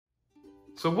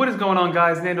So what is going on,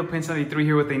 guys? NandoPin73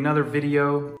 here with another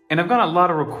video. And I've got a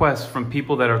lot of requests from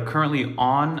people that are currently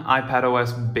on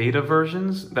iPadOS beta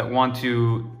versions that want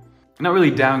to not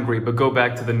really downgrade, but go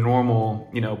back to the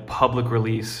normal, public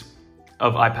release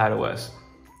of iPadOS.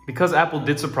 Because Apple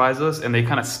did surprise us and they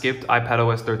kind of skipped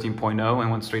iPadOS 13.0 and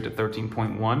went straight to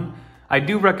 13.1, I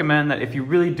do recommend that if you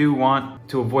really do want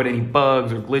to avoid any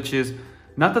bugs or glitches,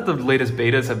 not that the latest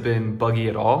betas have been buggy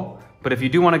at all, but if you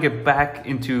do want to get back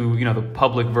into the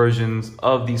public versions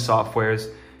of these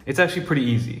softwares, it's actually pretty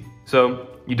easy. So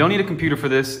you don't need a computer for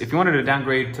this. If you wanted to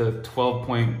downgrade to 12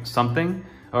 point something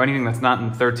or anything that's not in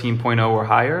 13.0 or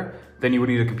higher, then you would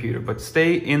need a computer. But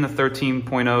stay in the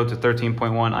 13.0 to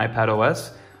 13.1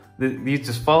 iPadOS. You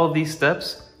just follow these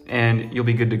steps and you'll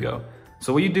be good to go.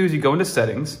 So what you do is you go into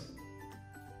settings,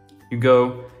 you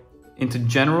go into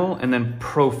general and then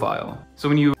profile. So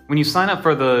when you sign up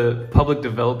for the public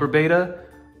developer beta,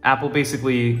 Apple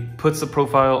basically puts the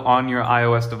profile on your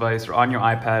iOS device or on your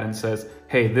iPad and says,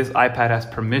 hey, this iPad has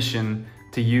permission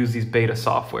to use these beta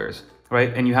softwares,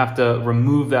 right? And you have to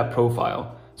remove that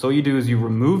profile. So what you do is you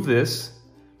remove this.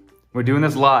 We're doing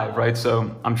this live, right?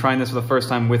 So I'm trying this for the first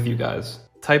time with you guys.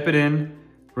 Type it in,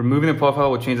 removing the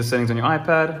profile will change the settings on your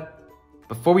iPad.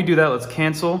 Before we do that, let's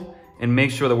cancel and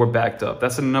make sure that we're backed up.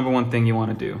 That's the number one thing you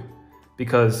want to do,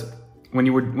 because when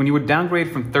you would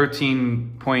downgrade from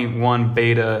 13.1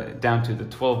 beta down to the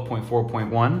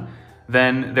 12.4.1,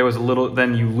 then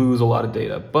then you lose a lot of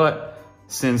data. But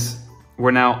since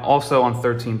we're now also on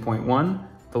 13.1,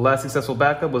 the last successful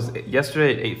backup was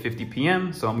yesterday at 8:50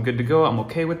 p.m. So I'm good to go. I'm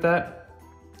okay with that.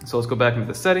 So let's go back into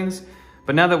the settings.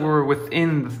 But now that we're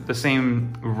within the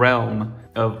same realm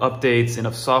of updates and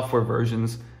of software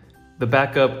versions, the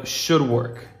backup should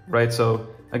work, right? So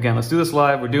again, let's do this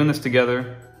live. We're doing this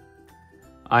together.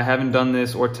 I haven't done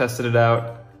this or tested it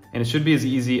out, and it should be as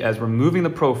easy as removing the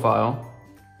profile,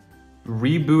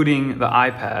 rebooting the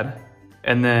iPad,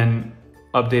 and then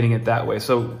updating it that way.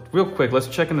 So real quick, let's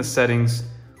check in the settings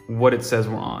what it says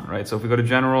we're on, right? So if we go to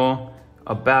general,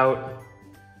 about,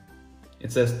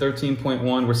 it says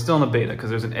 13.1. We're still in the beta because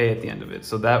there's an A at the end of it.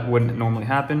 So that wouldn't normally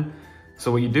happen.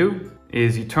 So what you do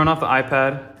is you turn off the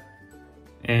iPad,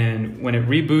 and when it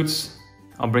reboots,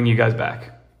 I'll bring you guys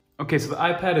back. Okay, so the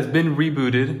iPad has been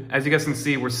rebooted. As you guys can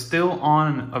see, we're still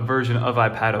on a version of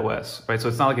iPadOS, right? So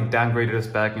it's not like it downgraded us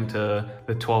back into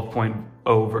the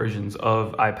 12.0 versions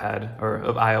of iPad or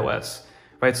of iOS,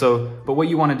 right? So, but what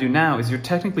you want to do now is you're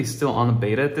technically still on the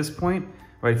beta at this point,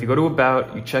 right? If you go to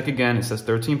about, you check again, it says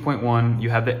 13.1, you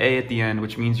have the A at the end,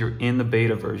 which means you're in the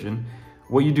beta version.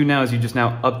 What you do now is you just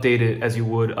now update it as you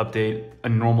would update a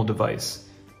normal device.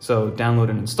 So download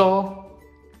and install,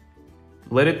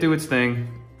 let it do its thing,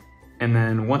 and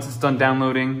then once it's done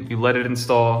downloading, you let it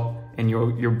install, and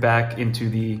you're back into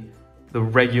the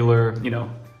regular,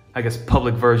 I guess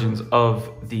public versions of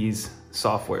these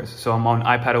softwares. So I'm on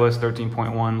iPadOS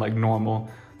 13.1 like normal.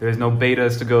 There's no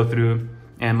betas to go through,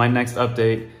 and my next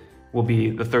update will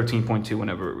be the 13.2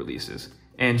 whenever it releases.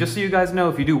 And just so you guys know,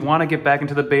 if you do want to get back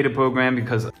into the beta program,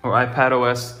 because our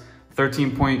iPadOS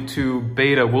 13.2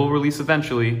 beta will release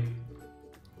eventually,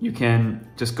 you can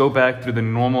just go back through the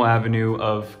normal avenue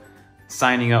of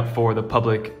signing up for the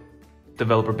public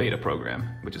developer beta program,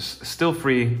 which is still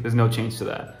free. There's no change to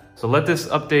that. So let this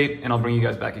update and I'll bring you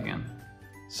guys back again.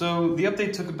 So the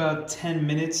update took about 10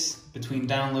 minutes between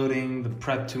downloading the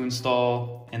prep to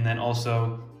install and then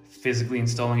also physically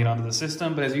installing it onto the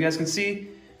system. But as you guys can see,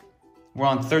 we're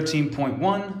on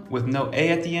 13.1 with no A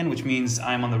at the end, which means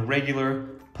I'm on the regular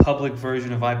public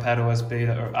version of iPadOS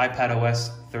beta or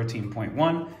iPadOS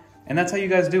 13.1. And that's how you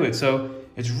guys do it. So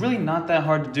it's really not that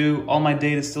hard to do. All my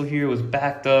data is still here. It was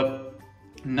backed up.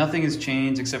 Nothing has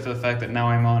changed except for the fact that now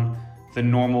I'm on the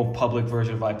normal public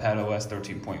version of iPadOS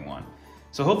 13.1.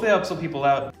 So hopefully that helps some people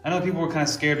out. I know people were kind of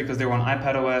scared because they were on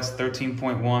iPadOS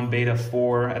 13.1 beta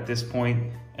 4 at this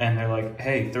point, and they're like,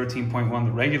 hey, 13.1,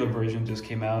 the regular version just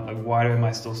came out. Like, why am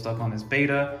I still stuck on this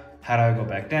beta? How do I go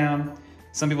back down?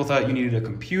 Some people thought you needed a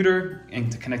computer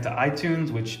and to connect to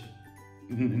iTunes, which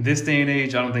in this day and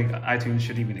age, I don't think iTunes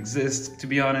should even exist, to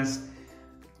be honest.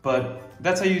 But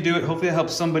that's how you do it. Hopefully that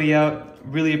helps somebody out.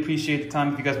 Really appreciate the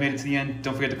time if you guys made it to the end.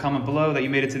 Don't forget to comment below that you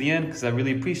made it to the end, because I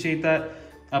really appreciate that.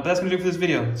 But that's gonna do it for this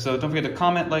video. So don't forget to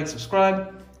comment, like,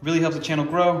 subscribe. Really helps the channel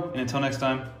grow. And until next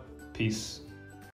time, peace.